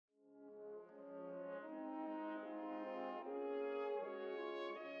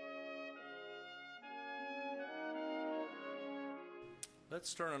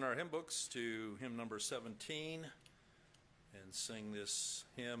Let's turn in our hymn books to hymn number 17 and sing this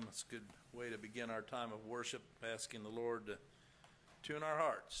hymn. It's a good way to begin our time of worship, asking the Lord to tune our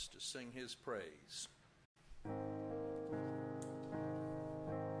hearts to sing His praise.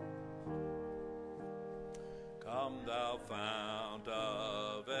 Come, thou fount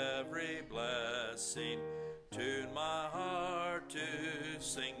of every blessing, tune my heart to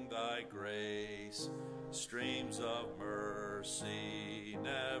sing thy grace. Streams of mercy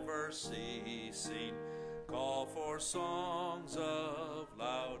never ceasing, call for songs of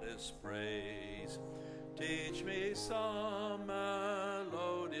loudest praise. Teach me some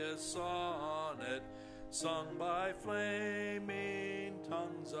melodious sonnet, sung by flaming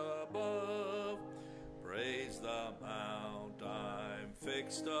tongues above. Praise the mount I'm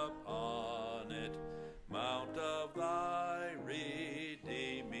fixed upon it, mount of thy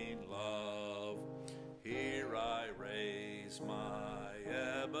redeeming love. Here I raise my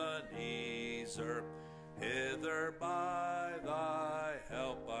Ebenezer, hither by thy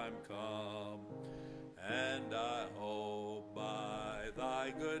help I'm come, and I hope by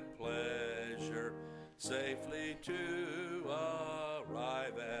thy good pleasure safely to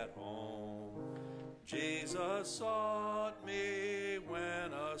arrive at home. Jesus sought me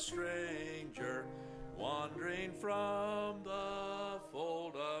when a stranger, wandering from the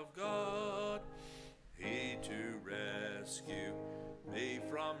fold of God. He to rescue me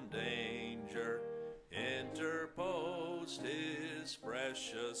from danger interposed His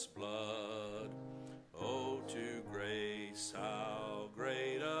precious blood. Oh, to grace how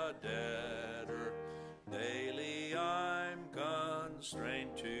great a debtor daily I'm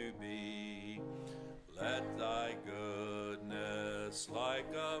constrained to be. Let thy goodness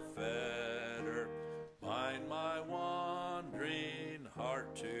like a fetter bind my wandering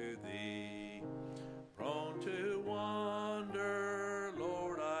heart to thee. Prone to wander,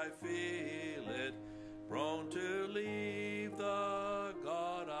 Lord, I feel it, prone to leave the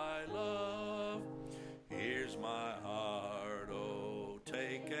God I love. Here's my heart, oh,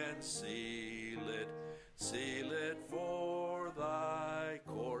 take and seal it for thy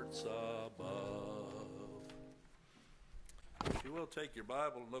courts above. If you will, take your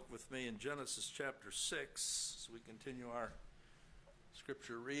Bible and look with me in Genesis chapter 6 as we continue our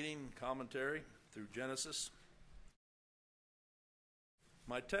scripture reading, commentary through Genesis.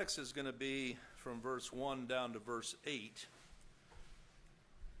 My text is going to be from verse 1 down to verse 8.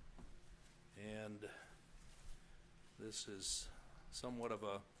 And this is somewhat of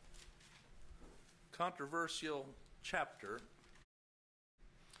a controversial chapter,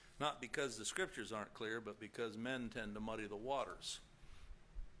 not because the scriptures aren't clear, but because men tend to muddy the waters.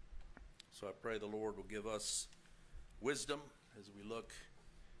 So I pray the Lord will give us wisdom as we look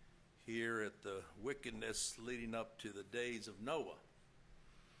here at the wickedness leading up to the days of Noah.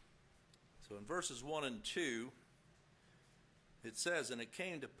 So in verses 1 and 2, it says, "And it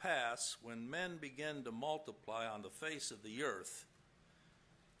came to pass, when men began to multiply on the face of the earth,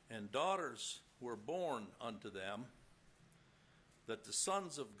 and daughters were born unto them, that the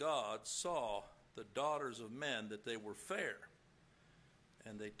sons of God saw the daughters of men, that they were fair,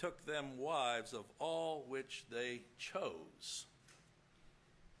 and they took them wives of all which they chose."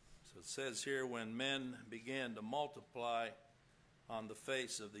 So it says here, when men began to multiply on the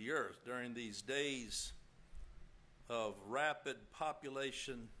face of the earth, during these days of rapid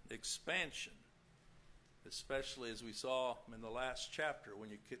population expansion, especially as we saw in the last chapter,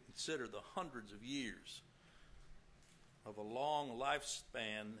 when you consider the hundreds of years of a long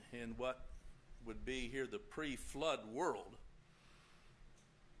lifespan in what would be here the pre-flood world.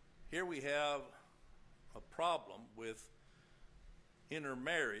 Here we have a problem with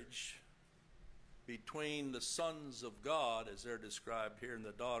intermarriage between the sons of God, as they're described here, and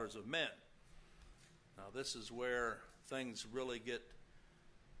the daughters of men. Now this is where things really get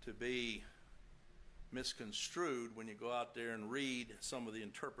to be misconstrued when you go out there and read some of the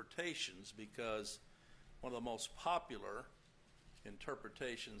interpretations, because one of the most popular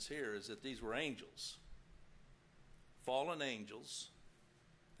interpretations here is that these were angels, fallen angels,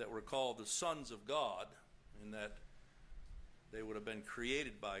 that were called the sons of God, in that they would have been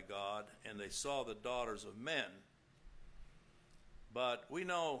created by God, and they saw the daughters of men. But we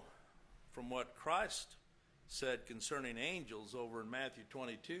know from what Christ said concerning angels over in Matthew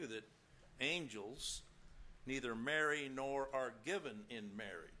 22 that angels neither marry nor are given in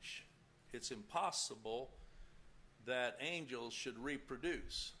marriage. It's impossible that angels should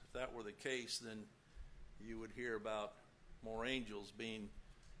reproduce. If that were the case, then you would hear about more angels being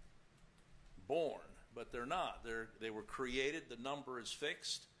born. But they're not. They were created. The number is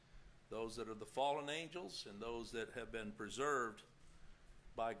fixed. Those that are the fallen angels and those that have been preserved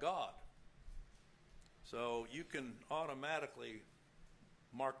by God. So you can automatically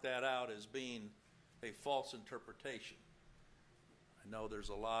mark that out as being a false interpretation. I know there's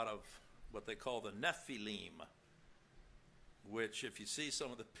a lot of what they call the Nephilim, which if you see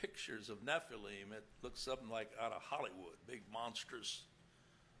some of the pictures of Nephilim, it looks something like out of Hollywood, big monstrous,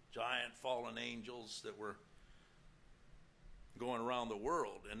 giant fallen angels that were going around the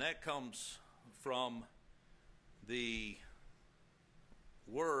world. And that comes from the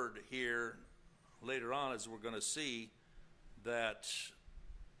word here later on, as we're going to see, that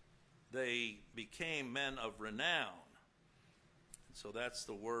they became men of renown. And so that's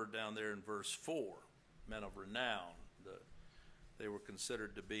the word down there in verse 4, men of renown. They were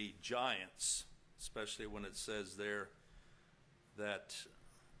considered to be giants, especially when it says there that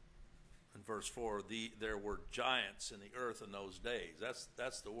in verse 4, there were giants in the earth in those days.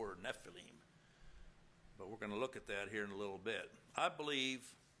 That's the word, Nephilim. But we're going to look at that here in a little bit. I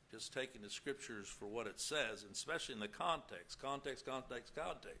believe, just taking the scriptures for what it says, and especially in the context,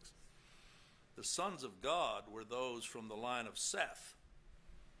 the sons of God were those from the line of Seth.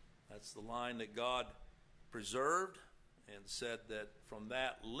 That's the line that God preserved and said that from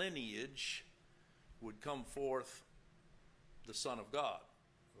that lineage would come forth the Son of God.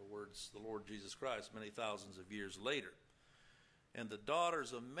 In other words, the Lord Jesus Christ, many thousands of years later. And the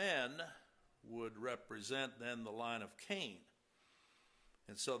daughters of men would represent then the line of Cain.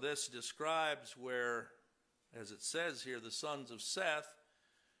 And so this describes where, as it says here, the sons of Seth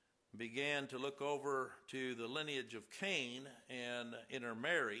began to look over to the lineage of Cain and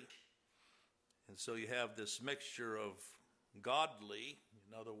intermarry. And so you have this mixture of godly,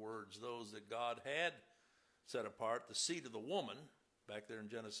 in other words, those that God had set apart, the seed of the woman, back there in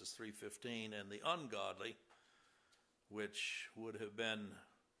Genesis 3:15, and the ungodly, which would have been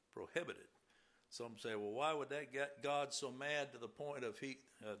prohibited. Some say, well, why would that get God so mad to the point of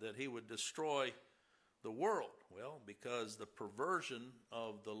that he would destroy the world? Well, because the perversion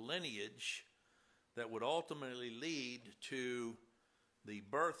of the lineage that would ultimately lead to the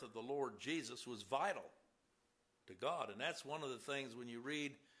birth of the Lord Jesus was vital to God. And that's one of the things when you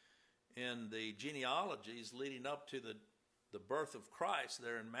read in the genealogies leading up to the birth of Christ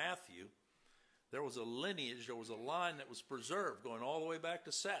there in Matthew, there was a lineage, there was a line that was preserved going all the way back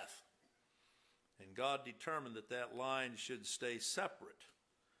to Seth. And God determined that that line should stay separate.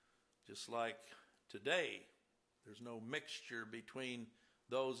 Just like today, there's no mixture between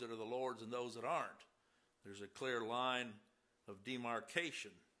those that are the Lord's and those that aren't. There's a clear line of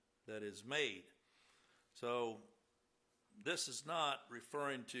demarcation that is made. So this is not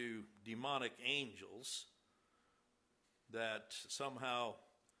referring to demonic angels that somehow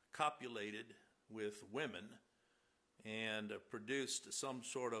copulated with women and produced some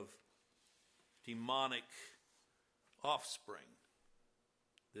sort of demonic offspring.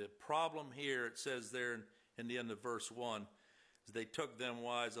 The problem here, it says there in the end of verse 1, is they took them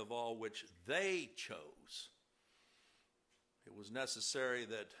wives of all which they chose. It was necessary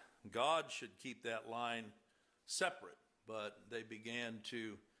that God should keep that line separate, but they began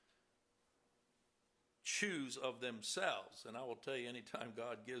to choose of themselves. And I will tell you, anytime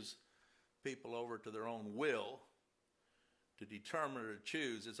God gives people over to their own will to determine or to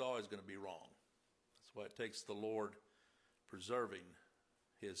choose, it's always going to be wrong. That's why it takes the Lord preserving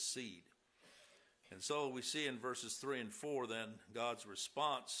his seed. And so we see in verses 3 and 4 then God's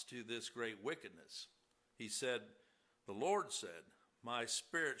response to this great wickedness. He said, the Lord said, my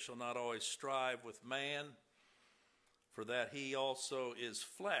spirit shall not always strive with man, for that he also is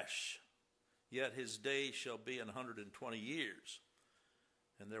flesh, yet his days shall be 120 years.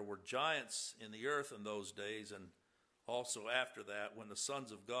 And there were giants in the earth in those days, and also after that, when the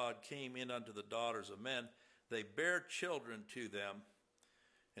sons of God came in unto the daughters of men, they bare children to them.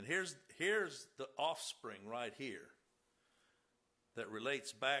 And here's the offspring right here that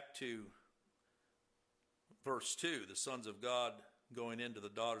relates back to verse 2, the sons of God going into the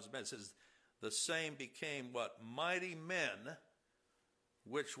daughters of men. It says, the same became what? Mighty men,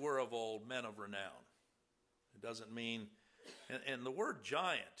 which were of old, men of renown. It doesn't mean, and the word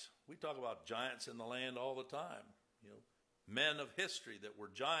giant, we talk about giants in the land all the time. You know, men of history that were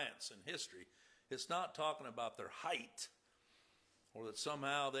giants in history. It's not talking about their height or that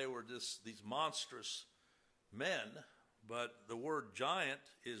somehow they were just these monstrous men, but the word giant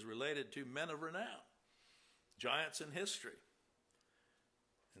is related to men of renown, giants in history.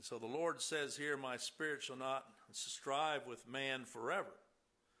 And so the Lord says here, my spirit shall not strive with man forever.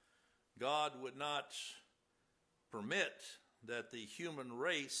 God would not permit that the human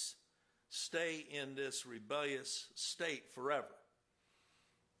race stay in this rebellious state forever.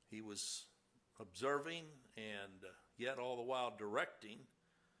 He was observing and yet all the while directing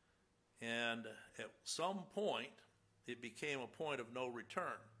And at some point, it became a point of no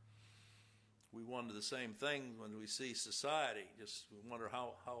return. We wonder the same thing when we see society. Just we wonder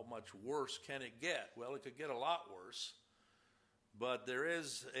how much worse can it get? Well, it could get a lot worse. But there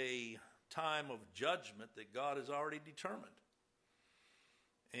is a time of judgment that God has already determined.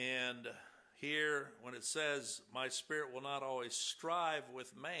 And here, when it says, my spirit will not always strive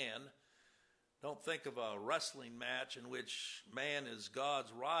with man, don't think of a wrestling match in which man is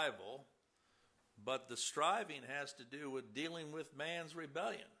God's rival, but the striving has to do with dealing with man's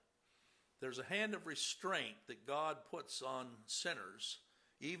rebellion. There's a hand of restraint that God puts on sinners,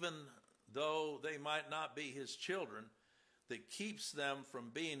 even though they might not be his children, that keeps them from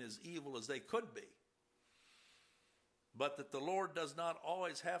being as evil as they could be. But that the Lord does not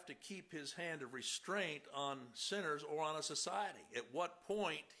always have to keep his hand of restraint on sinners or on a society. At what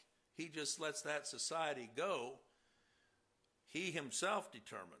point he just lets that society go, he himself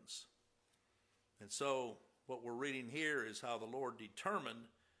determines. And so what we're reading here is how the Lord determined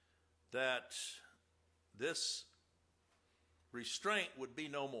that this restraint would be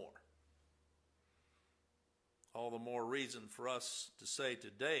no more. All the more reason for us to say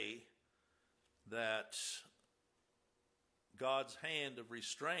today that God's hand of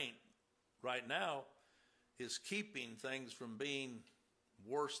restraint right now is keeping things from being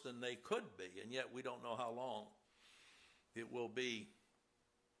worse than they could be, and yet we don't know how long it will be,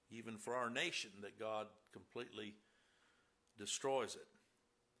 even for our nation, that God completely destroys it.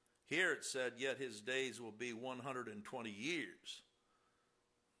 Here it said, yet his days will be 120 years.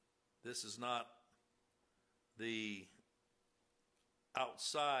 This is not the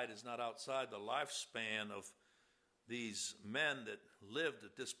outside, is not outside the lifespan of these men that lived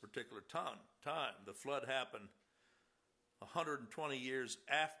at this particular time. The flood happened 120 years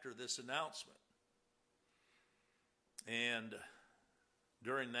after this announcement. And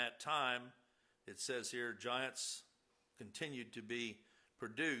during that time, it says here, giants continued to be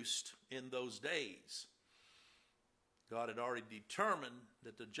produced in those days. God had already determined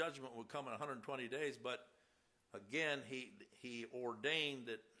that the judgment would come in 120 days, but again, he ordained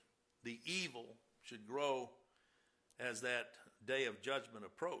that the evil should grow as that day of judgment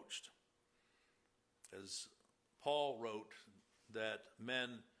approached. As Paul wrote, that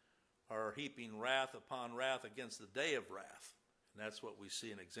men are heaping wrath upon wrath against the day of wrath. And that's what we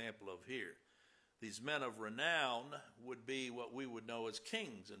see an example of here. These men of renown would be what we would know as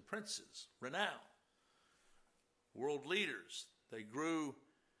kings and princes. Renown. World leaders. They grew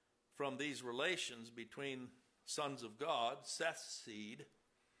from these relations between sons of God, Seth's seed,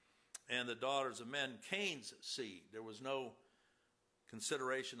 and the daughters of men, Cain's seed. There was no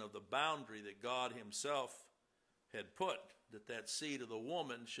consideration of the boundary that God himself had put, that seed of the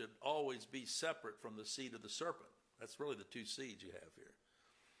woman should always be separate from the seed of the serpent. That's really the two seeds you have here.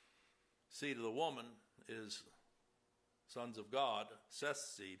 Seed of the woman is sons of God,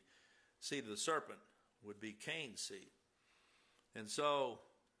 Seth's seed. Seed of the serpent would be Cain's seed. And so,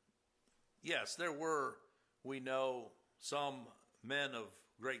 yes, there were, we know, some men of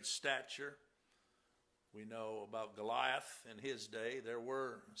great stature. We know about Goliath in his day. There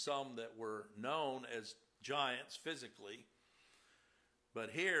were some that were known as giants physically.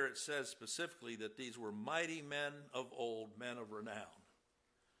 But here it says specifically that these were mighty men of old, men of renown.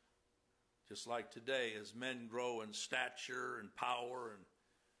 Just like today, as men grow in stature and power and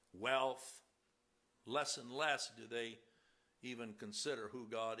wealth, less and less do they even consider who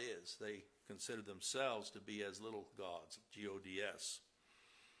God is. They consider themselves to be as little gods, G-O-D-S.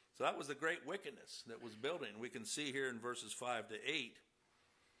 So that was the great wickedness that was building. We can see here in verses 5 to 8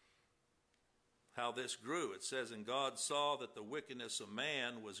 how this grew. It says, and God saw that the wickedness of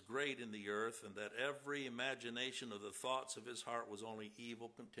man was great in the earth, and that every imagination of the thoughts of his heart was only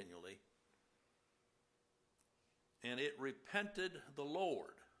evil continually. And it repented the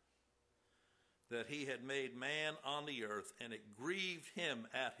Lord that he had made man on the earth, and it grieved him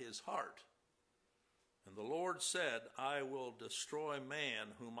at his heart. And the Lord said, I will destroy man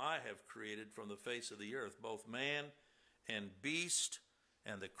whom I have created from the face of the earth, both man and beast,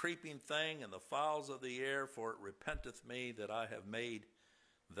 and the creeping thing, and the fowls of the air, for it repenteth me that I have made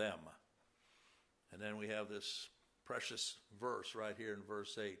them. And then we have this precious verse right here in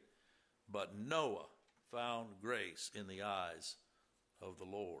verse 8. But Noah found grace in the eyes of the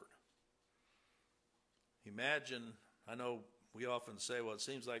Lord. Imagine, I know we often say, well, it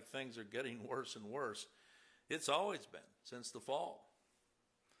seems like things are getting worse and worse. It's always been, since the fall.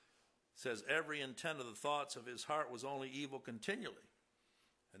 It says, every intent of the thoughts of his heart was only evil continually.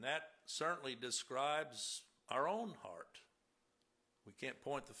 And that certainly describes our own heart. We can't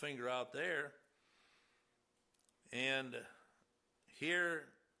point the finger out there. And here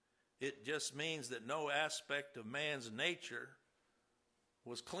It just means that no aspect of man's nature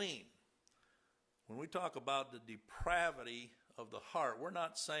was clean. When we talk about the depravity of the heart, we're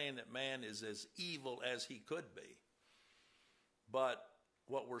not saying that man is as evil as he could be. But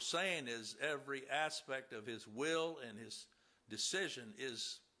what we're saying is every aspect of his will and his decision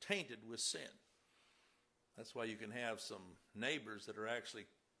is tainted with sin. That's why you can have some neighbors that are actually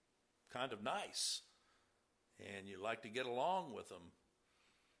kind of nice, and you like to get along with them.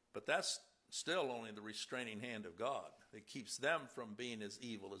 But that's still only the restraining hand of God that keeps them from being as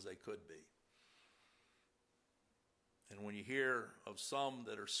evil as they could be. And when you hear of some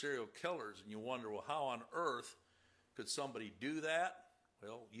that are serial killers and you wonder, well, how on earth could somebody do that?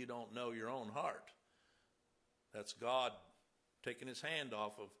 Well, you don't know your own heart. That's God taking his hand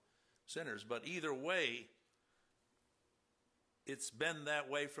off of sinners. But either way, it's been that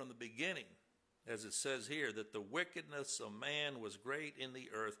way from the beginning. As it says here, that the wickedness of man was great in the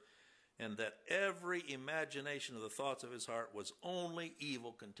earth, and that every imagination of the thoughts of his heart was only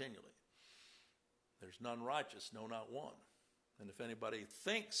evil continually. There's none righteous, no, not one. And if anybody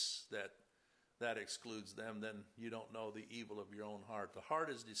thinks that that excludes them, then you don't know the evil of your own heart. The heart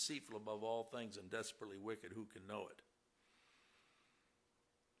is deceitful above all things and desperately wicked. Who can know it?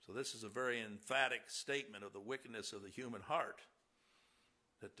 So this is a very emphatic statement of the wickedness of the human heart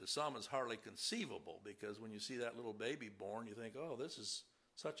that to some is hardly conceivable, because when you see that little baby born, you think, oh, this is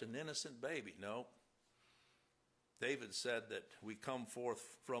such an innocent baby. No. David said that we come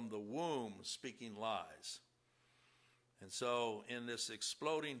forth from the womb speaking lies. And so in this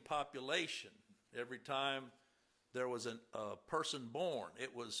exploding population, every time there was a person born,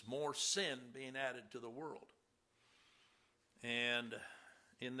 it was more sin being added to the world. And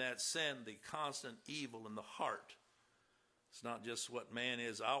in that sin, the constant evil in the heart. It's not just what man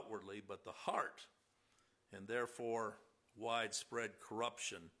is outwardly, but the heart. And therefore, widespread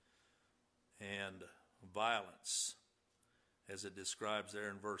corruption and violence, as it describes there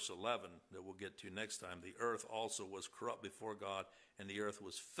in verse 11 that we'll get to next time. The earth also was corrupt before God, and the earth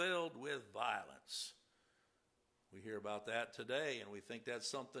was filled with violence. We hear about that today, and we think that's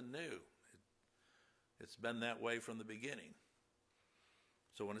something new. It's been that way from the beginning.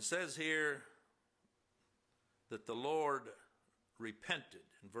 So when it says here that the Lord repented,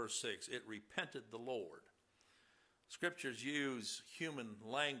 in verse 6, it repented the Lord. Scriptures use human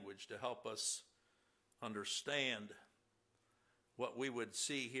language to help us understand what we would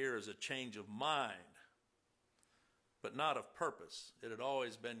see here as a change of mind, but not of purpose. It had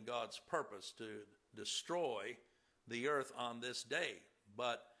always been God's purpose to destroy the earth on this day,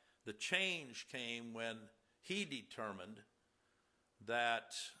 but the change came when he determined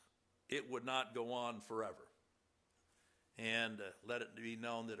that it would not go on forever, and let it be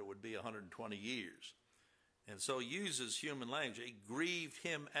known that it would be 120 years. And so uses human language. It grieved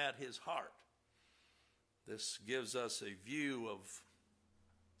him at his heart. This gives us a view of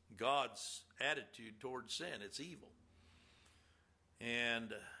God's attitude towards sin. It's evil.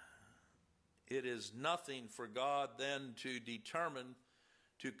 And it is nothing for God then to determine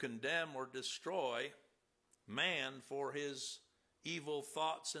to condemn or destroy man for his evil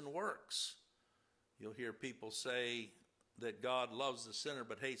thoughts and works. You'll hear people say that God loves the sinner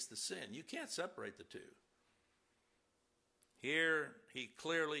but hates the sin. You can't separate the two. Here he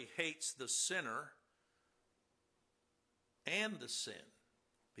clearly hates the sinner and the sin,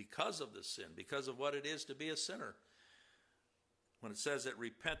 because of the sin, because of what it is to be a sinner. When it says it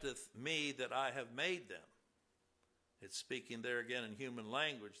repenteth me that I have made them, it's speaking there again in human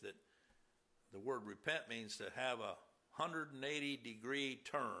language that the word repent means to have a 180-degree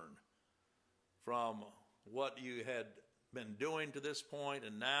turn from what you had been doing to this point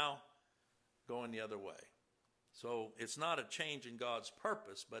and now going the other way. So it's not a change in God's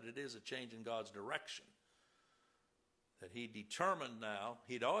purpose, but it is a change in God's direction. That he determined now,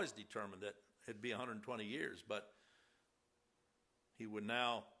 he'd always determined that it'd be 120 years, but he would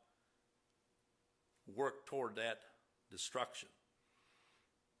now work toward that destruction.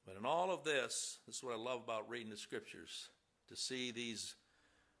 But in all of this, this is what I love about reading the scriptures, to see these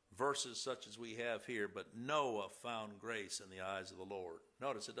verses such as we have here. But Noah found grace in the eyes of the Lord.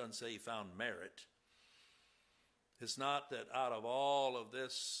 Notice it doesn't say he found merit. It's not that out of all of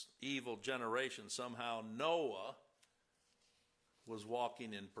this evil generation, somehow Noah was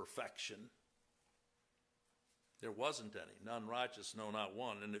walking in perfection. There wasn't any. None righteous, no, not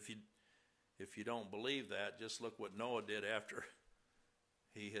one. And if you don't believe that, just look what Noah did after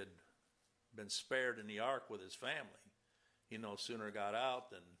he had been spared in the ark with his family. He no sooner got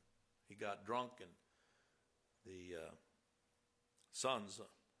out than he got drunk, and the sons,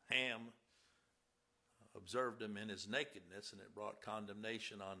 Ham, observed him in his nakedness, and it brought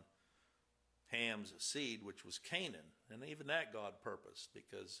condemnation on Ham's seed, which was Canaan. And even that God purposed,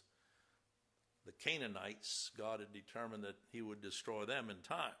 because the Canaanites, God had determined that he would destroy them in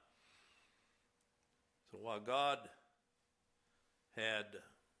time. So while God had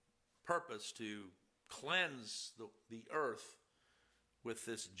purpose to cleanse the earth with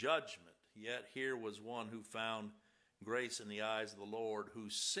this judgment, yet here was one who found grace in the eyes of the Lord,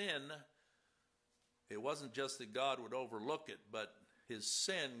 whose sin, it wasn't just that God would overlook it, but his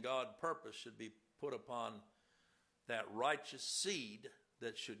sin, God purpose, should be put upon that righteous seed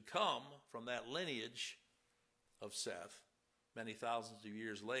that should come from that lineage of Seth many thousands of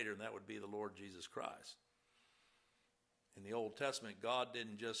years later, and that would be the Lord Jesus Christ. In the Old Testament, God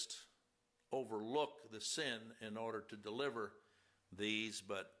didn't just overlook the sin in order to deliver these,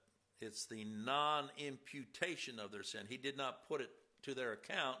 but it's the non-imputation of their sin. He did not put it to their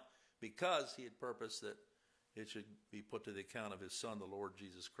account because he had purposed that it should be put to the account of his Son, the Lord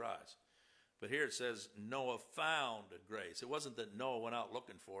Jesus Christ. But here it says Noah found grace. It wasn't that Noah went out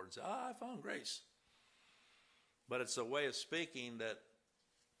looking for it and said, I found grace. But it's a way of speaking that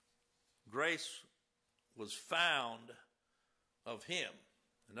grace was found of him.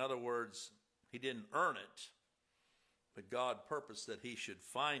 In other words, he didn't earn it, but God purposed that he should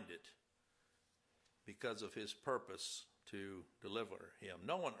find it because of his purpose to deliver him.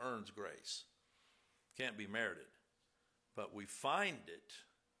 No one earns grace. Can't be merited. But we find it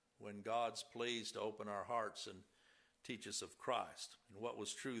when God's pleased to open our hearts and teach us of Christ. And what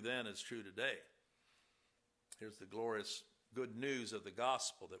was true then is true today. Here's the glorious good news of the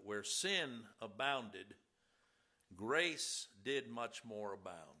gospel, that where sin abounded, grace did much more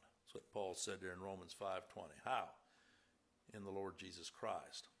abound. That's what Paul said there in Romans 5:20. How? In the Lord Jesus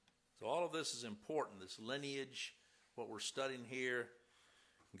Christ. So all of this is important, this lineage, what we're studying here,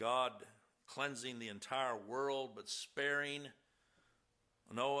 God cleansing the entire world, but sparing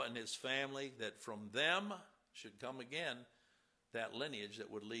Noah and his family, that from them should come again that lineage that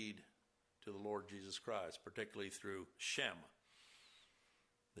would lead to the Lord Jesus Christ, particularly through Shem,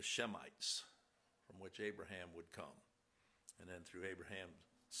 the Shemites, from which Abraham would come, and then through Abraham's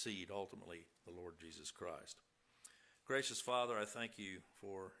seed, ultimately, the Lord Jesus Christ. Gracious Father, I thank you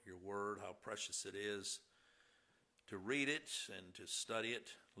for your word, how precious it is to read it and to study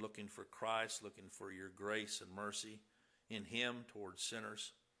it, looking for Christ, looking for your grace and mercy in him towards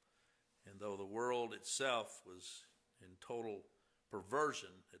sinners. And though the world itself was in total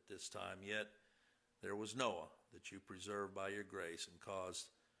perversion at this time, yet there was Noah that you preserved by your grace and caused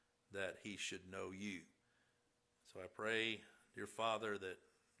that he should know you. So I pray, dear Father, that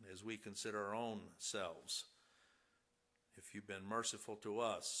as we consider our own selves, if you've been merciful to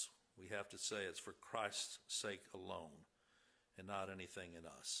us, we have to say it's for Christ's sake alone and not anything in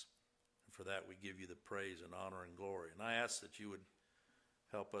us. And for that we give you the praise and honor and glory. And I ask that you would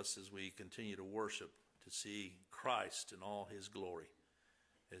help us as we continue to worship to see Christ in all his glory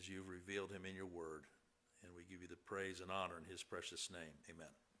as you've revealed him in your word. And we give you the praise and honor in his precious name.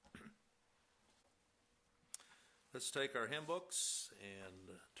 Amen. Let's take our hymn books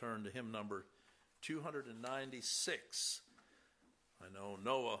and turn to hymn number 296. I know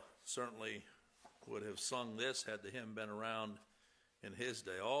Noah certainly would have sung this had the hymn been around in his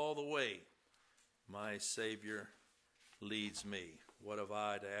day. All the way my Savior leads me. What have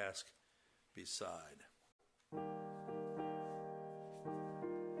I to ask beside?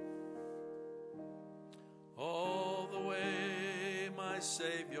 All the way my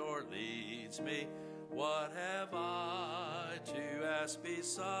Savior leads me. What have I to ask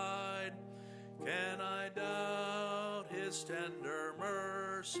beside? Can I doubt his tender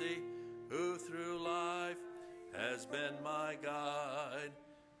mercy, who through life has been my guide?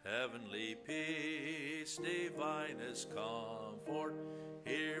 Heavenly peace, divinest comfort,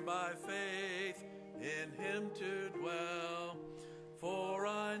 here by faith in him to dwell. For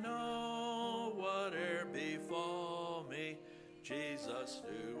I know whate'er befall me, Jesus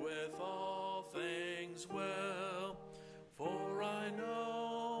doeth all things well. For I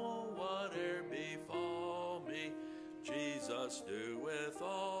know whate'er befall me, Jesus doeth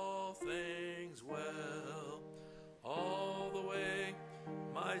all things well. All the way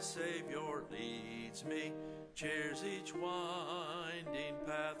my Savior leads me, cheers each winding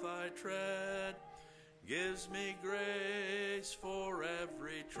path I tread, gives me grace for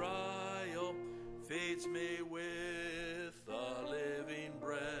every trial, feeds me with the living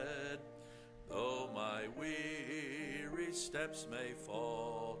bread. Though my weary steps may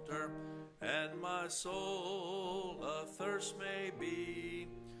falter, and my soul athirst may be,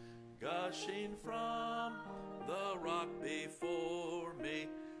 gushing from the rock before me,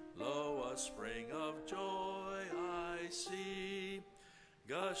 lo, a spring of joy I see.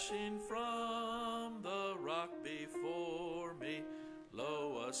 Gushing from the rock before me,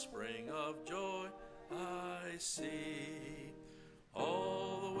 lo, a spring of joy I see.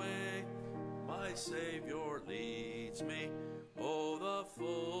 All the way my Savior leads me, oh, the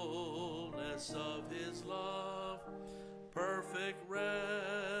fullness of his love. Perfect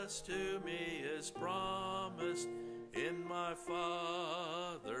rest to me is promised in my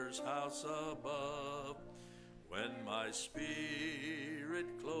Father's house above. When my spirit,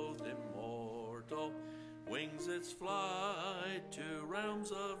 clothed immortal, wings its flight to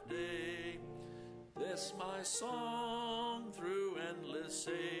realms of day, this my song through endless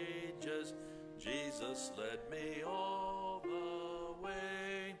ages, Jesus led me all the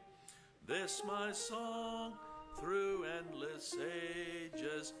way. This my song through endless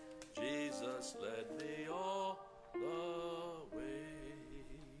ages, Jesus led me all the way.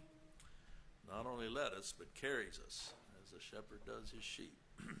 Not only led us, but carries us, as a shepherd does his sheep.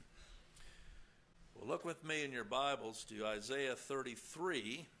 Well, look with me in your Bibles to Isaiah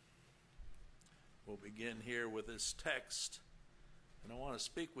 33. We'll begin here with this text. And I want to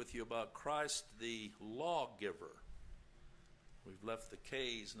speak with you about Christ the lawgiver. We've left the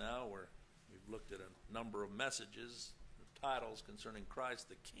K's now, where we've looked at a number of messages, the titles concerning Christ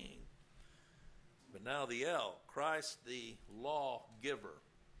the King. But now the L, Christ the lawgiver.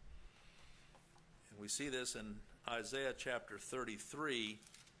 And we see this in Isaiah chapter 33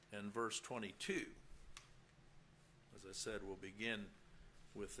 and verse 22. As I said, we'll begin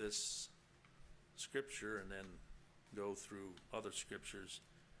with this scripture and then go through other scriptures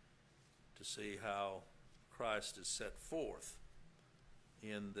to see how Christ is set forth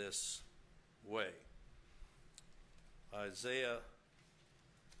in this way. Isaiah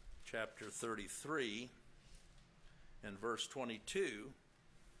chapter 33 and verse 22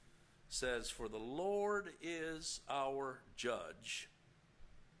 says, "For the Lord is our judge."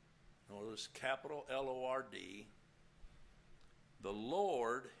 Notice capital L-O-R-D. The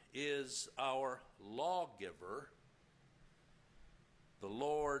Lord is our lawgiver. The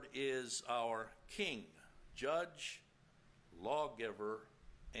Lord is our king, judge, lawgiver,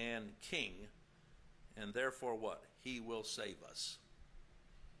 and king. And therefore what? He will save us.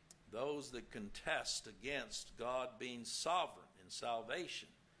 Those that contest against God being sovereign in salvation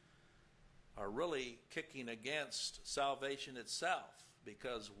are really kicking against salvation itself,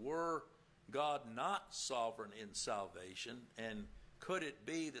 because were God not sovereign in salvation, and could it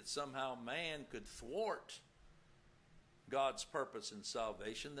be that somehow man could thwart God's purpose in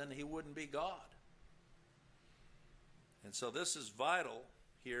salvation, then he wouldn't be God. And so this is vital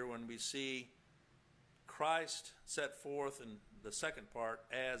here when we see Christ set forth in the second part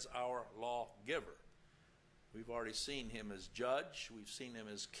as our lawgiver. We've already seen him as judge. We've seen him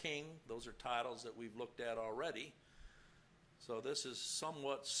as king. Those are titles that we've looked at already. So this is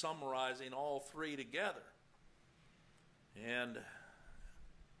somewhat summarizing all three together. And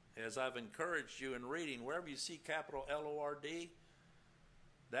as I've encouraged you in reading, wherever you see capital L-O-R-D,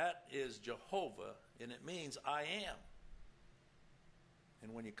 that is Jehovah, and it means I am.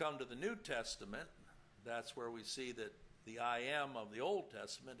 And when you come to the New Testament, that's where we see that the I am of the Old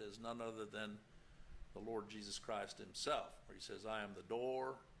Testament is none other than the Lord Jesus Christ himself, where he says, I am the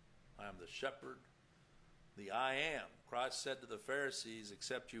door, I am the shepherd, the I am. Christ said to the Pharisees,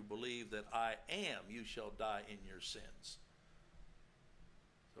 except you believe that I am, you shall die in your sins.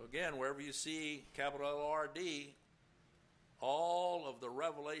 So again, wherever you see capital L-O-R-D, all of the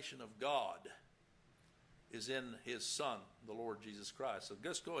revelation of God is in his Son, the Lord Jesus Christ. So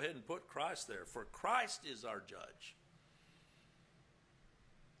just go ahead and put Christ there, for Christ is our judge.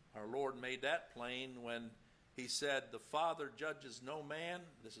 Our Lord made that plain when he said, the Father judges no man,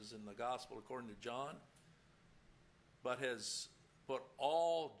 this is in the Gospel according to John, but has put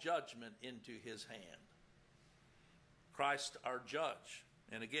all judgment into his hand. Christ our judge.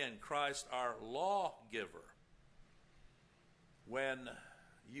 And again, Christ our lawgiver. When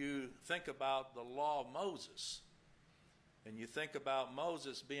you think about the law of Moses, and you think about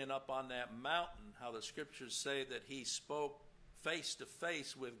Moses being up on that mountain, how the scriptures say that he spoke face to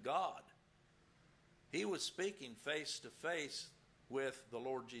face with God. He was speaking face to face with the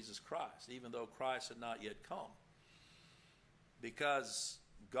Lord Jesus Christ, even though Christ had not yet come. Because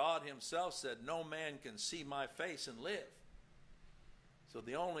God himself said, no man can see my face and live. So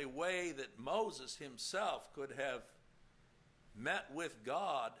the only way that Moses himself could have met with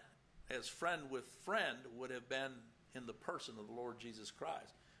God as friend with friend would have been in the person of the Lord Jesus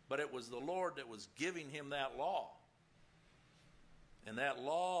Christ. But it was the Lord that was giving him that law. And that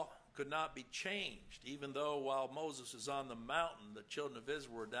law could not be changed, even though while Moses was on the mountain, the children of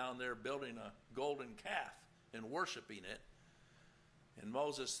Israel were down there building a golden calf and worshiping it. And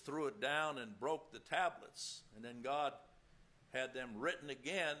Moses threw it down and broke the tablets. And then God had them written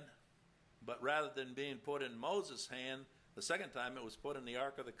again, but rather than being put in Moses' hand, the second time it was put in the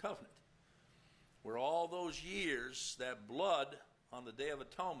Ark of the Covenant, where all those years, that blood on the Day of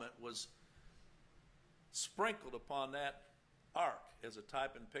Atonement was sprinkled upon that ark as a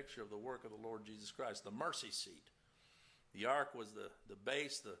type and picture of the work of the Lord Jesus Christ, the mercy seat. The ark was the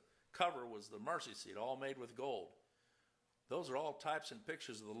base, the cover was the mercy seat, all made with gold. Those are all types and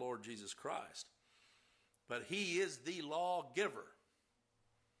pictures of the Lord Jesus Christ. But he is the lawgiver.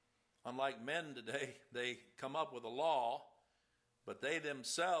 Unlike men today, they come up with a law, but they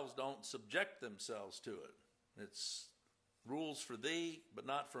themselves don't subject themselves to it. It's rules for thee, but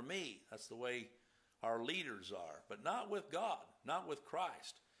not for me. That's the way our leaders are. But not with God, not with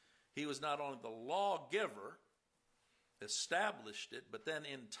Christ. He was not only the lawgiver, established it, but then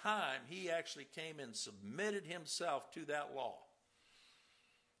in time he actually came and submitted himself to that law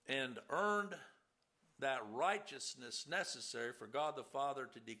and earned that righteousness necessary for God the Father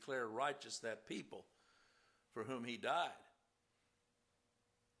to declare righteous that people for whom he died.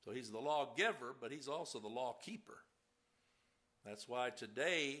 So he's the lawgiver, but he's also the law keeper. That's why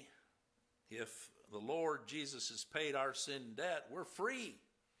today, if the Lord Jesus has paid our sin debt, we're free.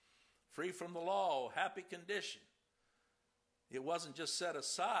 Free from the law, happy condition. It wasn't just set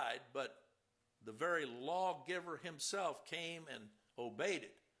aside, but the very lawgiver himself came and obeyed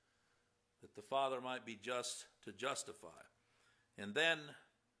it, that the Father might be just to justify. And then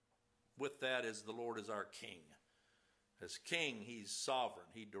with that is the Lord is our King. As King, he's sovereign.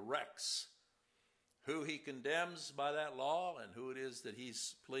 He directs who he condemns by that law and who it is that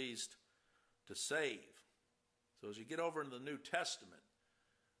he's pleased to save. So as you get over into the New Testament,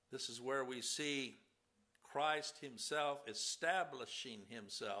 this is where we see Christ himself establishing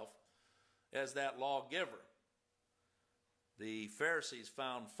himself as that lawgiver. The Pharisees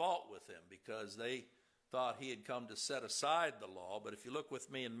found fault with him because they thought he had come to set aside the law. But if you look with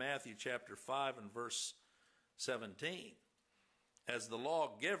me in Matthew chapter 5 and verse 17, as the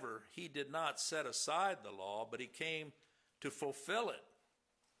lawgiver, he did not set aside the law, but he came to fulfill it.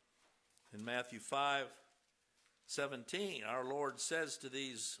 In Matthew 5:17, our Lord says to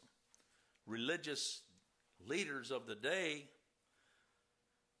these religious leaders of the day,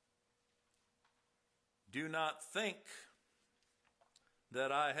 "Do not think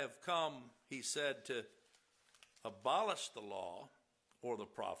that I have come," he said, "to abolish the law or the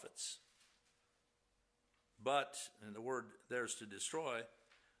prophets, but," and the word there's to destroy,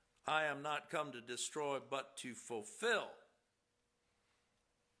 "I am not come to destroy, but to fulfill."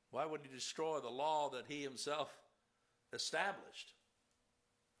 Why would he destroy the law that he himself established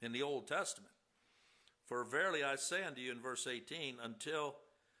in the Old Testament? "For verily I say unto you," in verse 18, "until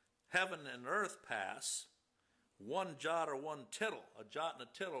heaven and earth pass, one jot or one tittle," a jot and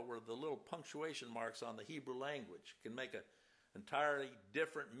a tittle were the little punctuation marks on the Hebrew language, can make an entirely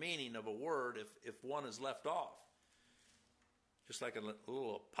different meaning of a word if one is left off. Just like a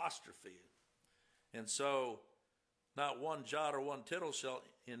little apostrophe. And so, "not one jot or one tittle shall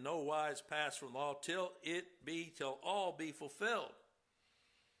in no wise pass from the law till all be fulfilled."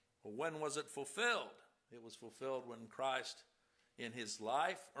 Well, when was it fulfilled? It was fulfilled when Christ in his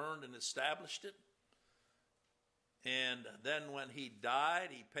life earned and established it. And then when he died,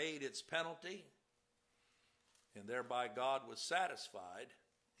 he paid its penalty. And thereby God was satisfied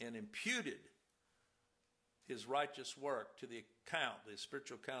and imputed his righteous work to the account, the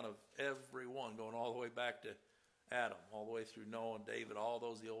spiritual account of everyone, going all the way back to Adam, all the way through Noah and David, all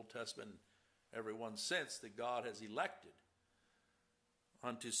those in the Old Testament, everyone since that God has elected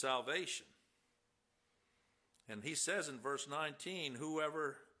unto salvation. And he says in verse 19,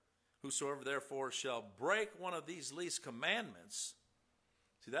 "Whosoever therefore shall break one of these least commandments,"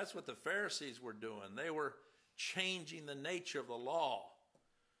 see, that's what the Pharisees were doing. They were changing the nature of the law.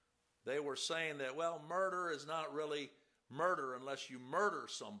 They were saying that, well, murder is not really murder unless you murder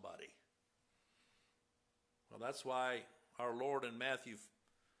somebody. Well, that's why our Lord in Matthew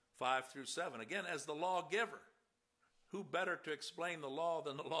 5-7, again, as the lawgiver, who better to explain the law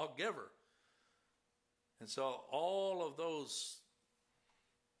than the lawgiver? And so all of those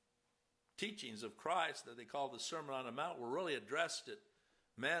teachings of Christ that they call the Sermon on the Mount were really addressed at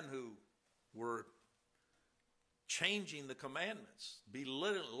men who were changing the commandments,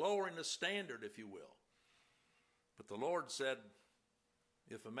 lowering the standard, if you will. But the Lord said,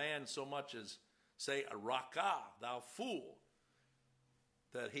 if a man so much as say a rakah, thou fool,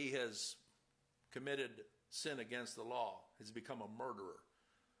 that he has committed sin against the law, has become a murderer,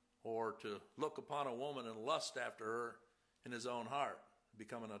 or to look upon a woman and lust after her in his own heart,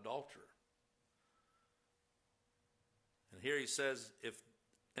 become an adulterer. And here he says, if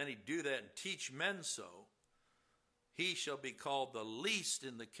any do that and teach men so, he shall be called the least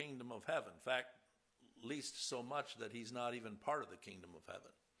in the kingdom of heaven. In fact, least so much that he's not even part of the kingdom of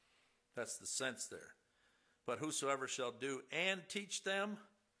heaven. That's the sense there. But whosoever shall do and teach them,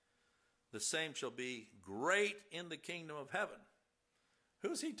 the same shall be great in the kingdom of heaven.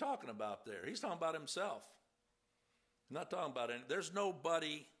 Who's he talking about there? He's talking about himself. He's not talking about any. There's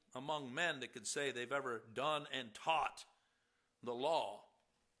nobody among men that could say they've ever done and taught the law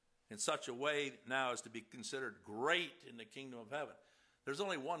in such a way now as to be considered great in the kingdom of heaven. There's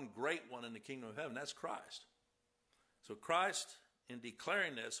only one great one in the kingdom of heaven. That's Christ. So Christ, in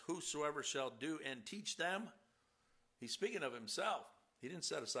declaring this, whosoever shall do and teach them, he's speaking of himself. He didn't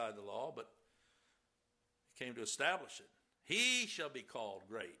set aside the law, but he came to establish it. He shall be called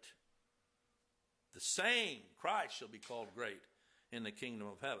great. The same Christ shall be called great in the kingdom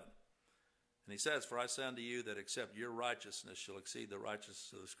of heaven. And he says, for I say unto you that except your righteousness shall exceed the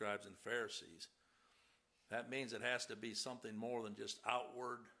righteousness of the scribes and Pharisees. That means it has to be something more than just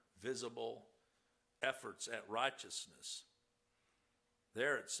outward, visible efforts at righteousness.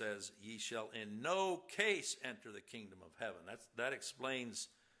 There it says, ye shall in no case enter the kingdom of heaven. That explains,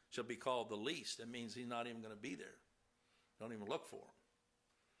 shall be called the least. It means he's not even going to be there. Don't even look for him.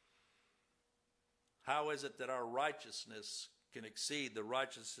 How is it that our righteousness can exceed the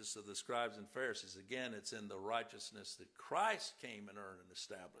righteousness of the scribes and Pharisees? Again, it's in the righteousness that Christ came and earned and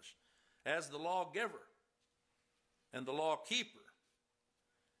established as the lawgiver and the law keeper.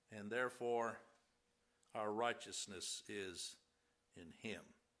 And therefore, our righteousness is in him.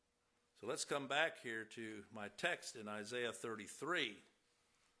 So let's come back here to my text in Isaiah 33.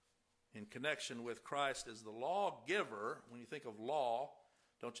 In connection with Christ as the lawgiver. When you think of law,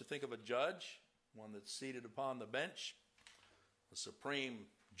 don't you think of a judge, one that's seated upon the bench, a supreme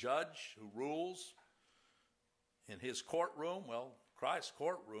judge who rules in his courtroom? Well, Christ's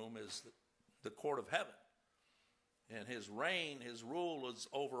courtroom is the court of heaven. And his reign, his rule is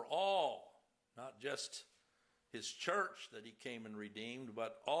over all, not just his church that he came and redeemed,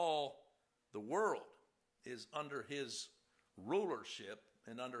 but all the world is under his rulership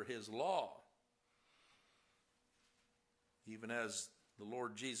and under his law. Even as the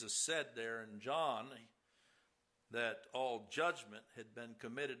Lord Jesus said there in John, that all judgment had been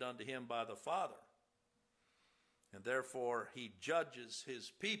committed unto him by the Father. And therefore he judges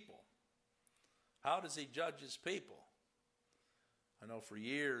his people. How does he judge his people? I know for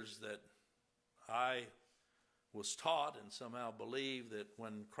years that I was taught and somehow believed that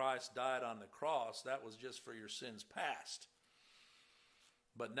when Christ died on the cross, that was just for your sins past.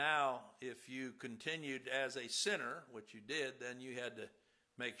 But now, if you continued as a sinner, which you did, then you had to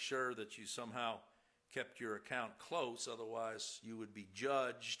make sure that you somehow kept your account close. Otherwise, you would be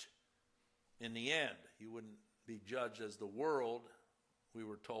judged in the end. You wouldn't be judged as the world, we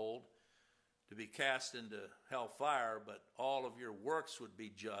were told, to be cast into hellfire, but all of your works would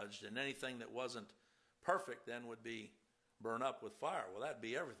be judged, and anything that wasn't perfect then would be burned up with fire. Well, that'd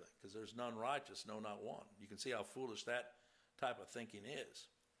be everything, because there's none righteous, no, not one. You can see how foolish that type of thinking is.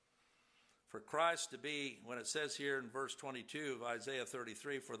 For Christ to be, when it says here in verse 22 of Isaiah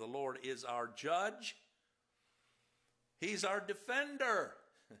 33, for the Lord is our judge, he's our defender,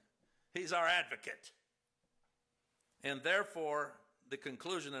 he's our advocate. And therefore, the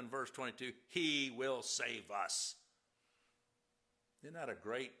conclusion in verse 22, he will save us. Isn't that a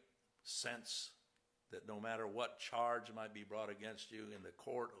great sense that no matter what charge might be brought against you in the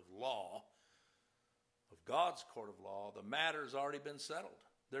court of law, of God's court of law, the matter's already been settled.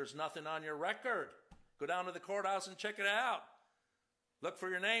 There's nothing on your record. Go down to the courthouse and check it out. Look for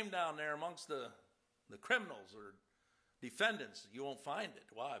your name down there amongst the criminals or defendants. You won't find it.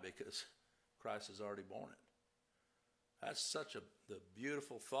 Why? Because Christ has already borne it. That's such the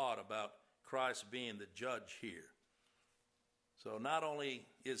beautiful thought about Christ being the judge here. So not only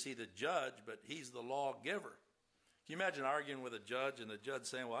is he the judge, but he's the lawgiver. Can you imagine arguing with a judge and the judge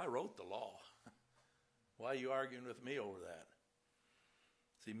saying, well, I wrote the law. Why are you arguing with me over that?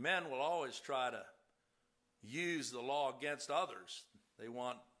 See, men will always try to use the law against others. They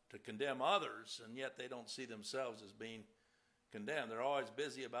want to condemn others, and yet they don't see themselves as being condemned. They're always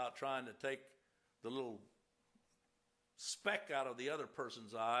busy about trying to take the little speck out of the other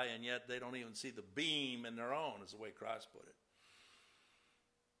person's eye, and yet they don't even see the beam in their own, is the way Christ put it.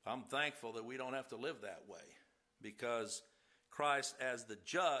 I'm thankful that we don't have to live that way, because Christ as the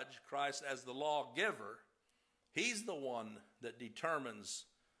judge, Christ as the lawgiver, he's the one that determines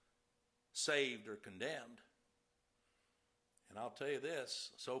saved or condemned. And I'll tell you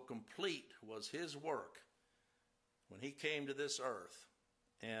this, so complete was his work when he came to this earth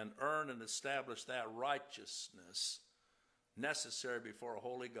and earned and established that righteousness necessary before a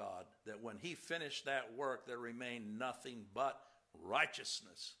holy God, that when he finished that work, there remained nothing but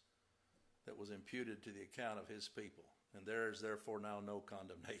righteousness that was imputed to the account of his people. And there is therefore now no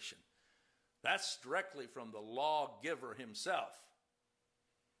condemnation. That's directly from the lawgiver himself.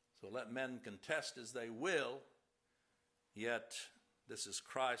 So let men contest as they will, yet this is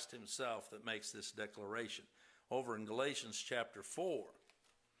Christ himself that makes this declaration. Over in Galatians chapter 4,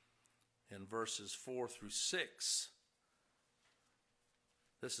 in verses 4 through 6,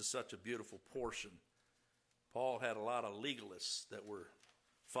 this is such a beautiful portion. Paul had a lot of legalists that were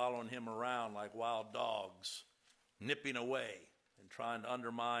following him around like wild dogs, nipping away and trying to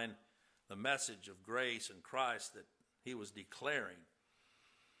undermine the message of grace and Christ that he was declaring.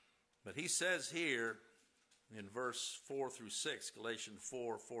 But he says here in verse 4 through 6, Galatians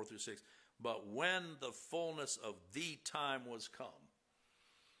 4, 4 through 6, but when the fullness of the time was come.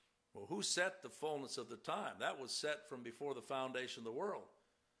 Well, who set the fullness of the time? That was set from before the foundation of the world.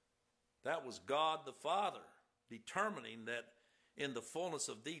 That was God the Father determining that in the fullness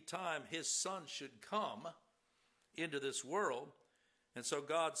of the time his Son should come into this world. And so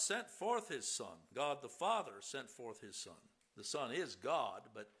God sent forth his Son. God the Father sent forth his Son. The Son is God,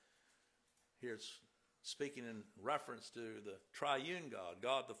 but here it's speaking in reference to the triune God.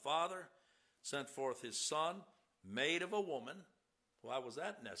 God the Father sent forth his Son, made of a woman. Why was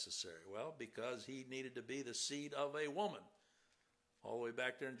that necessary? Well, because he needed to be the seed of a woman. All the way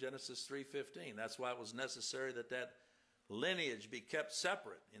back there in Genesis 3:15. That's why it was necessary that that lineage be kept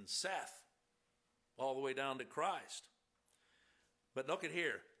separate in Seth, all the way down to Christ. But look at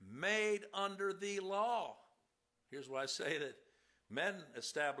here, made under the law. Here's why I say that men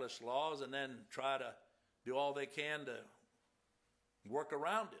establish laws and then try to do all they can to work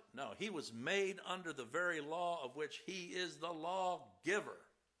around it. No, he was made under the very law of which he is the lawgiver.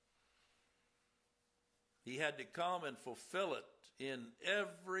 He had to come and fulfill it in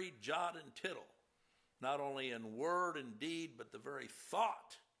every jot and tittle, not only in word and deed, but the very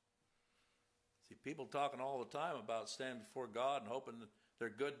thought. See, people talking all the time about standing before God and hoping that their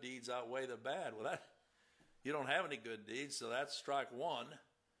good deeds outweigh the bad. Well, you don't have any good deeds, so that's strike one.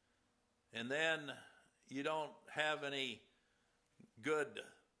 And then you don't have any good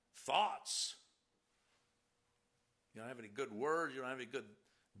thoughts. You don't have any good words. You don't have any good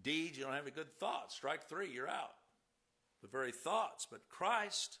deeds. You don't have any good thoughts. Strike three, you're out. The very thoughts. But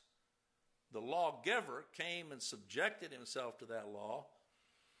Christ, the lawgiver, came and subjected himself to that law.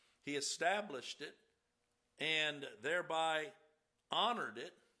 He established it and thereby honored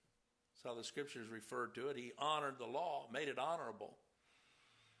it. That's how the scriptures referred to it. He honored the law, made it honorable.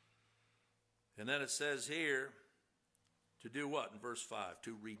 And then it says here, to do what in verse 5?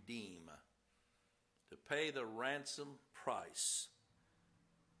 To redeem. To pay the ransom price.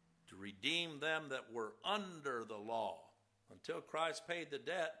 To redeem them that were under the law. Until Christ paid the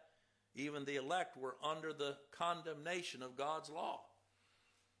debt, even the elect were under the condemnation of God's law,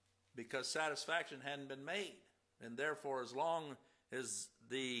 because satisfaction hadn't been made. And therefore, as long as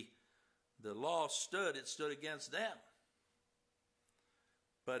the law stood, it stood against them.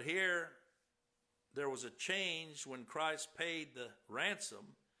 But here, there was a change when Christ paid the ransom.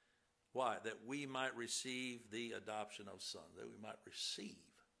 Why? That we might receive the adoption of sons. That we might receive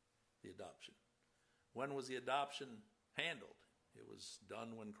the adoption. When was the adoption handled? It was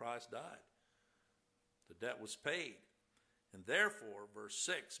done when Christ died. The debt was paid. And therefore, verse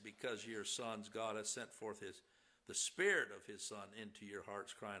 6, because ye are sons, God has sent forth the Spirit of his Son into your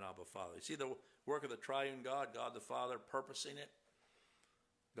hearts, crying, Abba, Father. You see the work of the triune God, God the Father purposing it,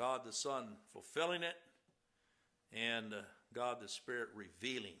 God the Son fulfilling it, and God the Spirit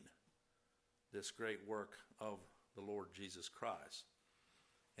revealing this great work of the Lord Jesus Christ.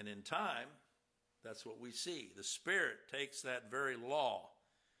 And in time, that's what we see. The Spirit takes that very law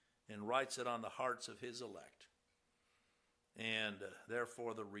and writes it on the hearts of his elect. And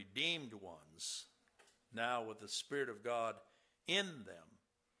therefore the redeemed ones, now with the Spirit of God in them,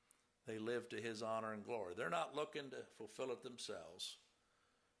 they live to his honor and glory. They're not looking to fulfill it themselves.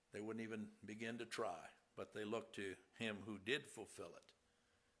 They wouldn't even begin to try, but they look to him who did fulfill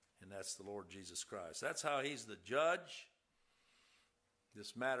it. And that's the Lord Jesus Christ. That's how he's the judge.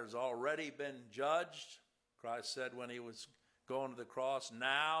 This matter's already been judged. Christ said when he was going to the cross,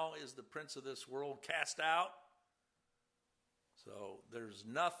 now is the prince of this world cast out. So there's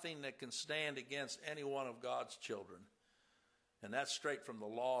nothing that can stand against any one of God's children. And that's straight from the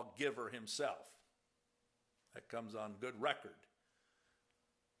lawgiver himself. That comes on good record.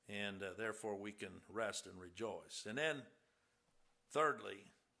 And therefore we can rest and rejoice. And then, thirdly,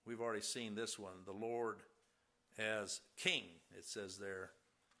 we've already seen this one, the Lord as king, it says there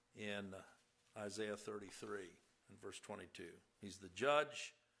in Isaiah 33. in verse 22. He's the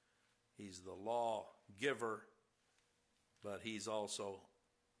judge, he's the lawgiver, but he's also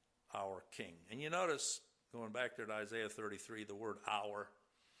our king. And you notice, going back there to Isaiah 33, the word our,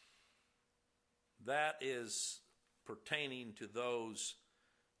 that is pertaining to those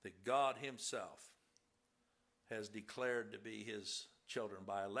that God himself has declared to be his children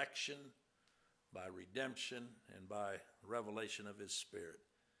by election, by redemption, and by revelation of his Spirit.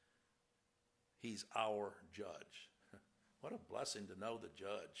 He's our judge. What a blessing to know the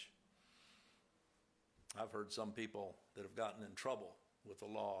judge. I've heard some people that have gotten in trouble with the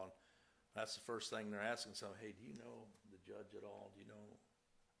law, and that's the first thing they're asking. So, hey, do you know the judge at all? Do you know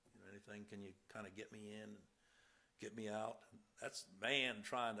anything? Can you kind of get me in and get me out? That's man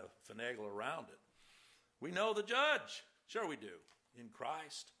trying to finagle around it. We know the judge. Sure we do. In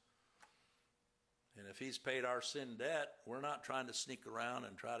Christ. And if he's paid our sin debt, we're not trying to sneak around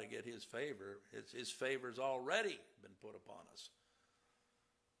and try to get his favor. His favor's already been put upon us.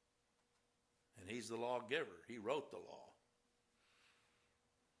 And he's the lawgiver. He wrote the law.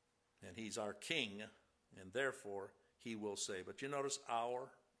 And he's our king, and therefore he will say. But you notice our.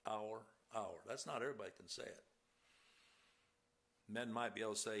 That's not everybody can say it. Men might be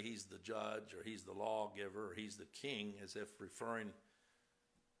able to say he's the judge, or he's the lawgiver, or he's the king, as if referring to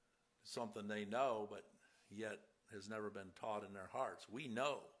something they know, but yet has never been taught in their hearts. We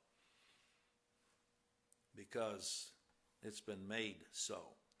know, because it's been made so.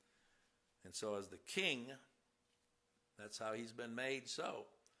 And so as the king, that's how he's been made so,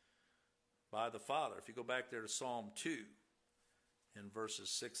 by the Father. If you go back there to Psalm 2, in verses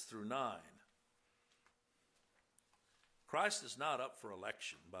 6 through 9. Christ is not up for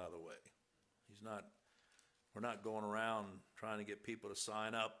election, by the way. He's not. We're not going around trying to get people to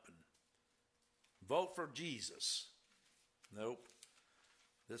sign up and vote for Jesus. Nope.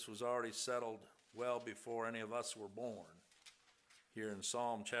 This was already settled well before any of us were born. Here in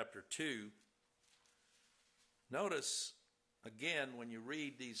Psalm chapter 2, notice again when you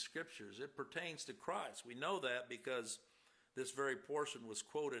read these scriptures, it pertains to Christ. We know that because this very portion was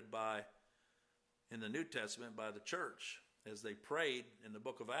quoted in the New Testament by the church as they prayed in the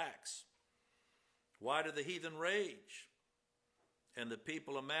book of Acts. Why do the heathen rage and the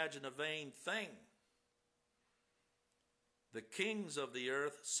people imagine a vain thing? The kings of the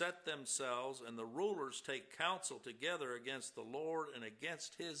earth set themselves, and the rulers take counsel together against the Lord and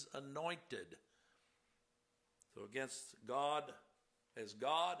against his anointed. So against God as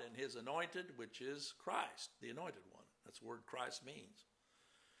God and his anointed, which is Christ, the anointed one. That's the word Christ means.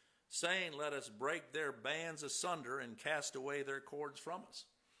 Saying, let us break their bands asunder and cast away their cords from us.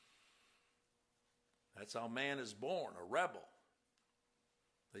 That's how man is born, a rebel.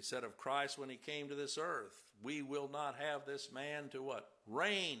 They said of Christ when he came to this earth, we will not have this man to what?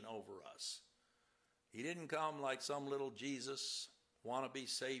 Reign over us. He didn't come like some little Jesus, wannabe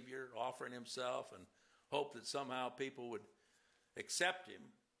savior, offering himself and hope that somehow people would accept him.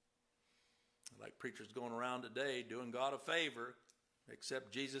 Like preachers going around today doing God a favor,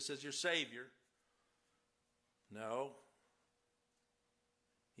 accept Jesus as your Savior. No.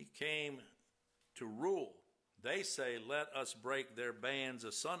 He came to rule. They say, let us break their bands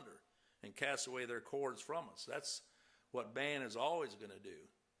asunder and cast away their cords from us. That's what man is always going to do.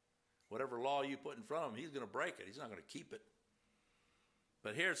 Whatever law you put in front of him, he's going to break it. He's not going to keep it.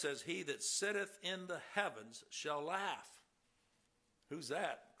 But here it says, he that sitteth in the heavens shall laugh. Who's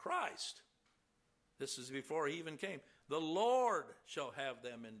that? Christ. This is before he even came. The Lord shall have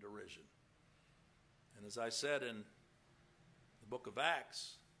them in derision. And as I said in the book of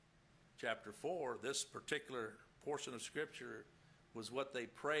Acts, chapter 4, this particular portion of Scripture was what they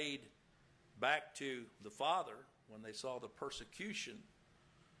prayed back to the Father when they saw the persecution.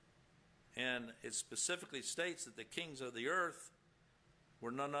 And it specifically states that the kings of the earth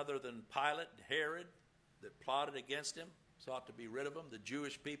were none other than Pilate, Herod, that plotted against him, sought to be rid of him, the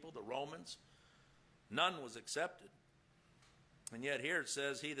Jewish people, the Romans. None was accepted. And yet here it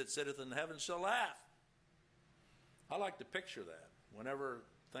says, he that sitteth in the heavens shall laugh. I like to picture that. Whenever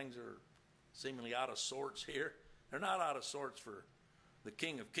things are seemingly out of sorts here, they're not out of sorts for the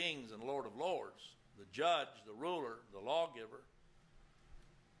King of Kings and Lord of Lords, the judge, the ruler, the lawgiver.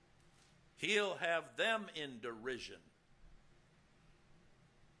 He'll have them in derision.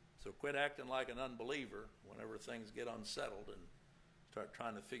 So quit acting like an unbeliever whenever things get unsettled and start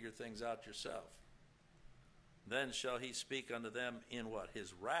trying to figure things out yourself. Then shall he speak unto them in what?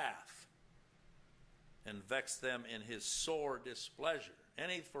 His wrath, and vex them in his sore displeasure.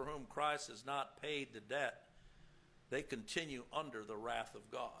 Any for whom Christ has not paid the debt, they continue under the wrath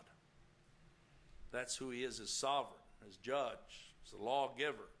of God. That's who he is as sovereign, as judge, as the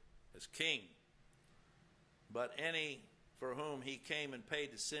lawgiver, as king. but any for whom he came and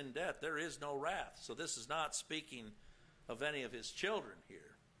paid the sin debt, there is no wrath. So this is not speaking of any of his children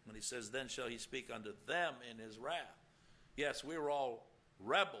here. When he says, then shall he speak unto them in his wrath. Yes, we were all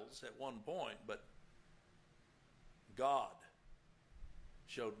rebels at one point, but God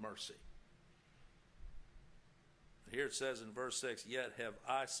showed mercy. Here it says in verse 6, yet have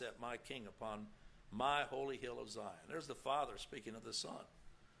I set my king upon my holy hill of Zion. There's the Father speaking of the Son.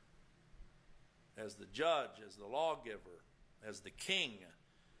 As the judge, as the lawgiver, as the king,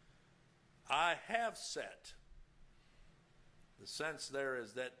 I have set. The sense there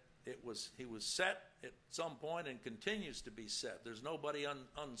is that he was set at some point and continues to be set. There's nobody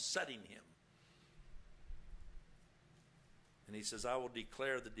unsetting him. And he says, I will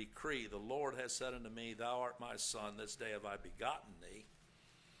declare the decree. The Lord has said unto me, thou art my son, this day have I begotten thee.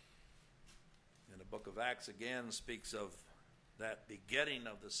 And the book of Acts again speaks of that begetting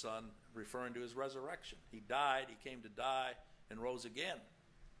of the Son, referring to his resurrection. He died, he came to die, and rose again.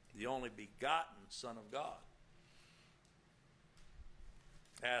 The only begotten Son of God.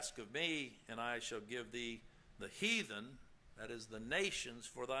 Ask of me, and I shall give thee the heathen, that is the nations,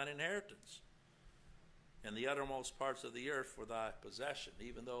 for thine inheritance, and the uttermost parts of the earth for thy possession.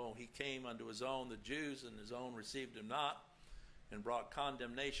 Even though he came unto his own, the Jews, and his own received him not, and brought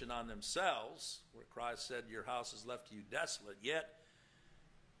condemnation on themselves, where Christ said, your house is left to you desolate. Yet,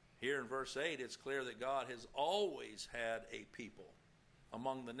 here in verse 8, it's clear that God has always had a people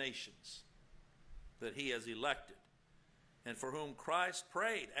among the nations that he has elected, and for whom Christ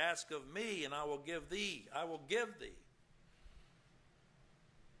prayed, ask of me, and I will give thee. I will give thee.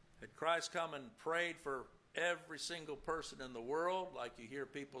 Had Christ come and prayed for every single person in the world, like you hear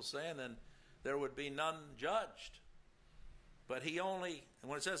people saying, then there would be none judged. But he only, and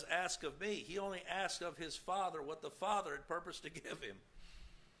when it says ask of me, he only asked of his Father what the Father had purposed to give him.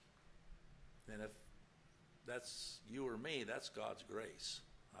 And if that's you or me, that's God's grace.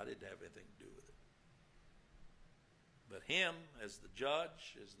 I didn't have anything to do with it. But him, as the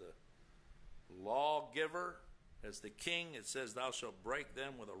judge, as the lawgiver, as the king, it says, thou shalt break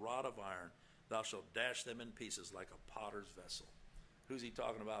them with a rod of iron. Thou shalt dash them in pieces like a potter's vessel. Who's he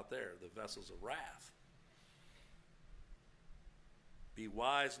talking about there? The vessels of wrath. Be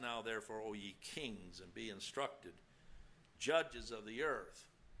wise now, therefore, O ye kings, and be instructed, judges of the earth.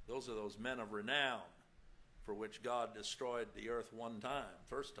 Those are those men of renown for which God destroyed the earth one time,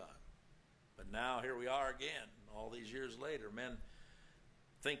 first time. But now here we are again, all these years later. Men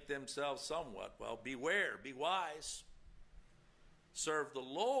think themselves somewhat. Well, beware, be wise. Serve the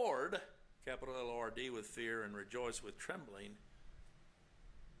Lord, capital L-O-R-D, with fear, and rejoice with trembling.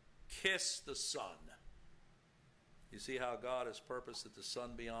 Kiss the Son. You see how God has purposed that the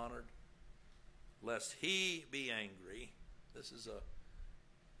Son be honored? Lest he be angry. This is a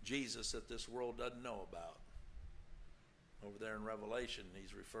Jesus that this world doesn't know about. Over there in Revelation,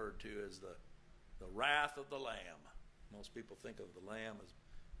 he's referred to as the wrath of the Lamb. Most people think of the Lamb as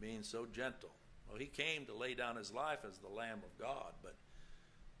being so gentle. Well, he came to lay down his life as the Lamb of God, but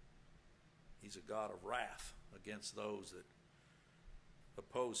he's a God of wrath against those that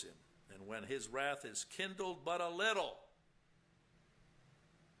oppose him. And when his wrath is kindled but a little,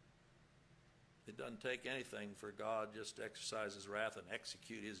 it doesn't take anything for God just to exercise his wrath and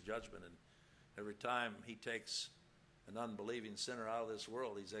execute his judgment. And every time he takes an unbelieving sinner out of this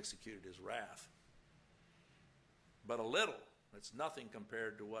world, he's executed his wrath. But a little, it's nothing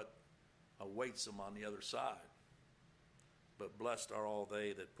compared to what awaits them on the other side. But blessed are all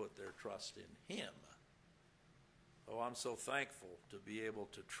they that put their trust in him. Oh, I'm so thankful to be able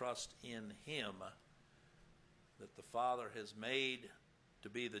to trust in him that the Father has made to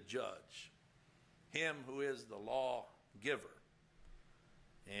be the judge. Him who is the lawgiver,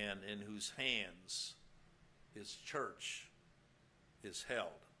 and in whose hands his church is held.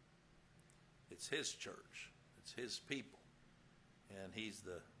 It's his church. It's his people. And he's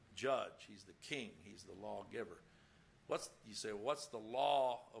the judge. He's the king. He's the lawgiver. You say, what's the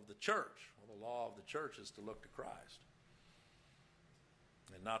law of the church? Well, the law of the church is to look to Christ.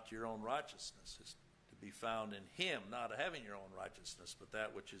 And not to your own righteousness. It's to be found in him, not having your own righteousness, but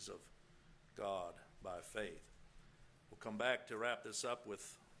that which is of God by faith. We'll come back to wrap this up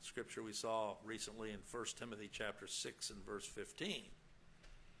with scripture we saw recently in 1 Timothy chapter 6 and verse 15.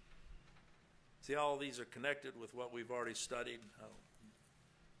 See, all these are connected with what we've already studied.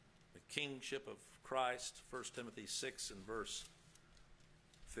 The kingship of Christ, 1 Timothy 6 and verse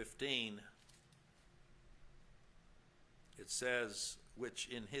 15. It says, which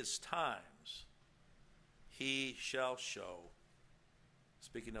in his times he shall show,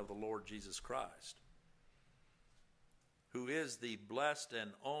 speaking of the Lord Jesus Christ, who is the blessed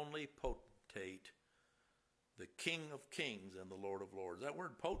and only potentate the King of kings and the Lord of lords. That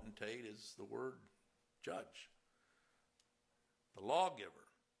word potentate is the word judge, the lawgiver.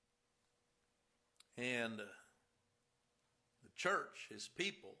 And the church, his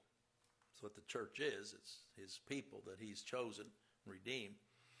people, that's what the church is. It's his people that he's chosen and redeemed.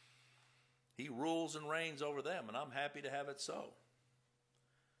 He rules and reigns over them, and I'm happy to have it so.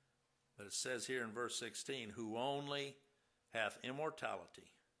 But it says here in verse 16, who only hath immortality,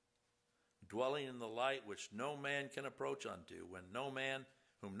 dwelling in the light which no man can approach unto,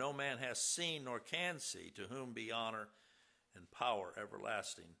 whom no man has seen nor can see, to whom be honor and power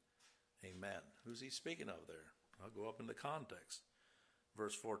everlasting. Amen. Who's he speaking of there? I'll go up in the context.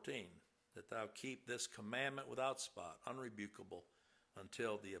 Verse 14, that thou keep this commandment without spot, unrebukable,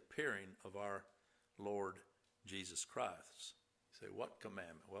 until the appearing of our Lord Jesus Christ. You say, what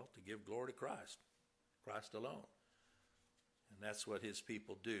commandment? Well, to give glory to Christ, Christ alone. And that's what his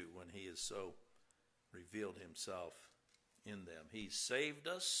people do when he has so revealed himself in them. He saved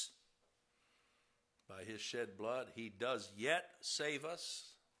us by his shed blood. He does yet save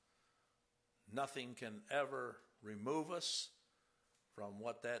us. Nothing can ever remove us from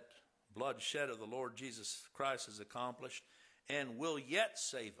what that bloodshed of the Lord Jesus Christ has accomplished, and will yet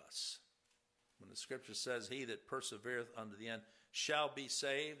save us. When the scripture says, he that persevereth unto the end shall be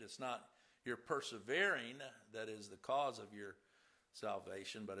saved, it's not your persevering that is the cause of your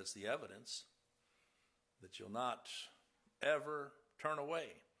salvation, but it's the evidence that you'll not ever turn away,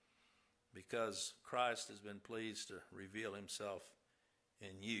 because Christ has been pleased to reveal himself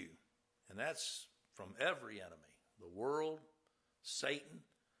in you. And that's from every enemy, the world, Satan,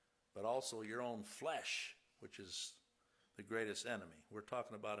 but also your own flesh, which is the greatest enemy. We're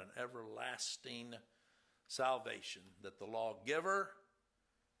talking about an everlasting salvation that the lawgiver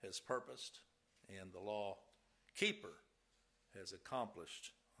has purposed and the law keeper has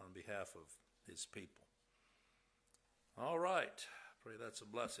accomplished on behalf of his people. All right. Pray that's a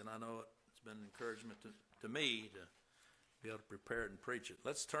blessing. I know it's been an encouragement to me to be able to prepare it and preach it.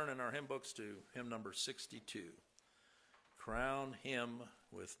 Let's turn in our hymn books to hymn number 62. Crown him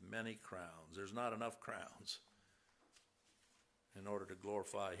with many crowns. There's not enough crowns in order to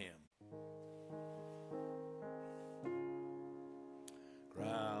glorify him.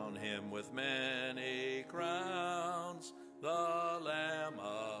 Crown him with many crowns, the Lamb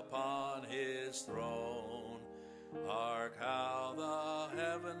upon his throne. Hark how the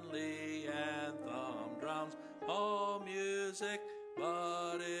heavenly anthem drowns all music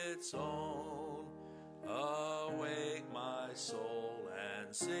but its own. Awake my soul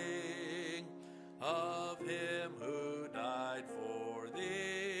and sing of him who died for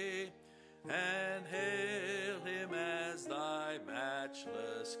thee, and hail him as thy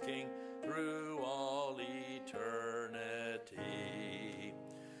matchless King through all eternity.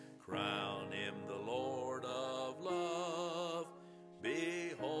 Crown him the Lord of love,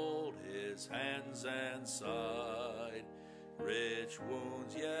 behold his hands and side, rich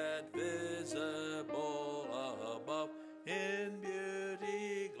wounds yet visible above, in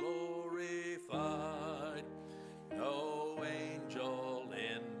beauty glorified. No angel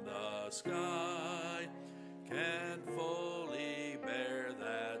in the sky can fully bear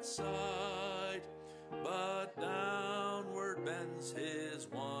that sight, but downward bends his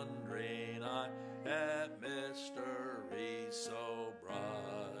wondering eye at mystery so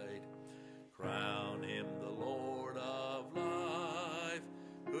bright. Crown him the Lord of life,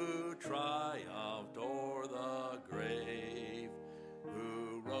 who triumphed o'er the grave,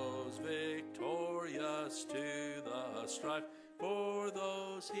 who rose victorious to the strife for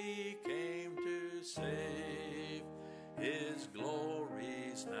those he came to save. His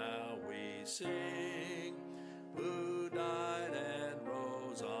glories now we sing, who died and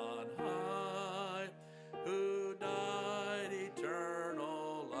rose on high, who died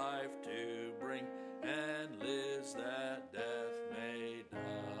eternal life to bring, and lives that death may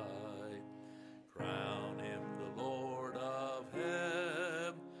die. Crown him the Lord of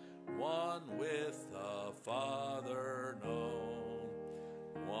heaven, one with the Father known,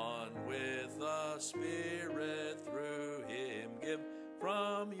 one with the Spirit through him give,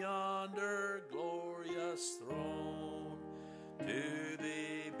 from yonder glorious throne. To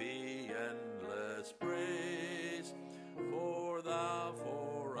thee be endless praise, for thou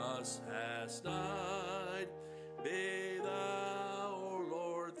for us hast died. Be thou, O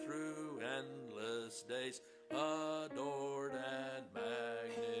Lord, through endless days adored and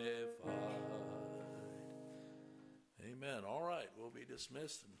magnified. Amen. All right, we'll be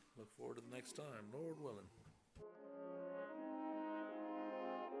dismissed and look forward to the next time, Lord willing.